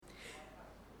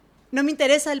No me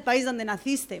interesa el país donde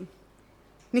naciste,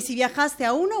 ni si viajaste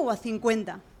a 1 o a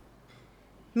 50.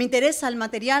 Me interesa el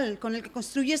material con el que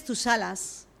construyes tus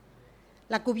alas,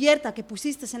 la cubierta que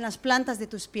pusiste en las plantas de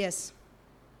tus pies.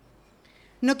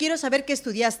 No quiero saber qué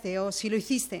estudiaste o si lo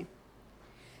hiciste.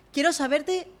 Quiero saber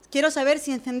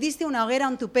si encendiste una hoguera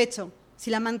en tu pecho, si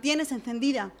la mantienes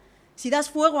encendida, si das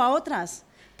fuego a otras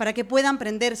para que puedan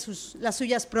prender las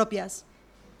suyas propias.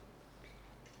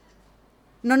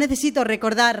 No necesito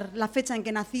recordar la fecha en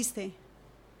que naciste.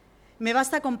 Me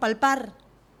basta con palpar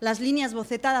las líneas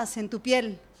bocetadas en tu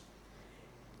piel,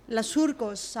 los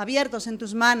surcos abiertos en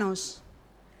tus manos,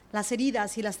 las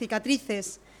heridas y las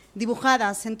cicatrices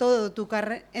dibujadas en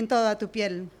toda tu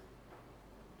piel.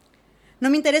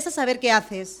 No me interesa saber qué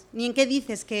haces, ni en qué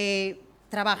dices que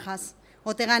trabajas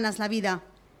o te ganas la vida.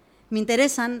 Me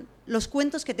interesan los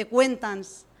cuentos que te cuentan,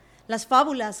 las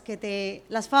fábulas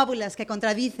que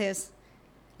contradices,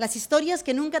 las historias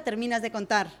que nunca terminas de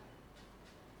contar.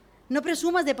 No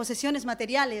presumas de posesiones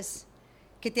materiales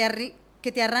que te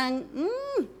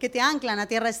anclan a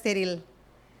tierra estéril.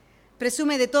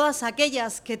 Presume de todas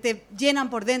aquellas que te llenan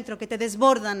por dentro, que te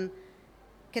desbordan,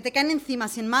 que te caen encima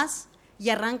sin más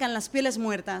y arrancan las pieles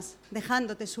muertas,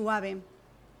 dejándote suave.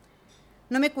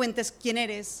 No me cuentes quién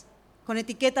eres con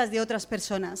etiquetas de otras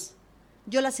personas.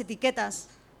 Yo las etiquetas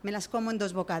me las como en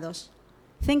 2 bocados.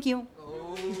 Thank you.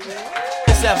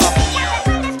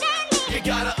 You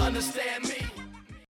gotta understand.